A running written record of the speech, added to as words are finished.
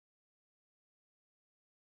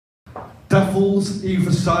Devils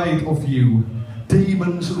either side of you,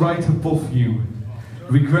 demons right above you,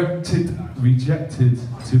 rejected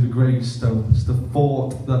to the gravestones, the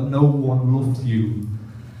thought that no one loved you.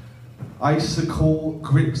 Icicle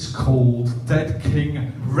grips cold, dead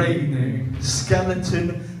king reigning,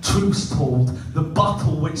 skeleton truce told, the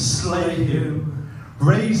battle which slay him.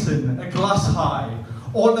 Raising a glass high,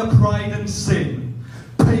 honour, pride and sin,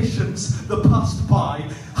 patience the passed by,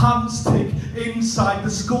 hands tick inside the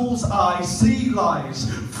skull's eye, see lies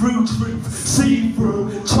through truth, see through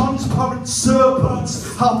transparent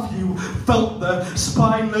serpents. Have you felt the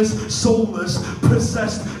spineless, soulless,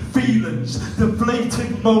 possessed feelings,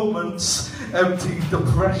 deflating moments, empty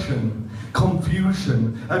depression,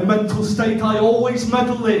 confusion, a mental state I always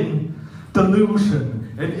meddle in,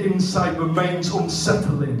 delusion, and insight remains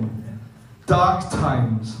unsettling. Dark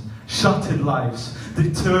times, shattered lives,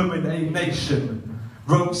 determine a nation.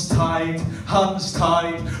 Ropes tied, hands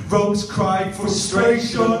tied, ropes cried,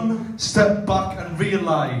 frustration. Step back and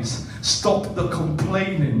realise, stop the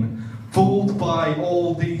complaining, fooled by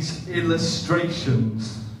all these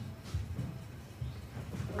illustrations.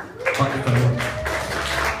 Thank you very much.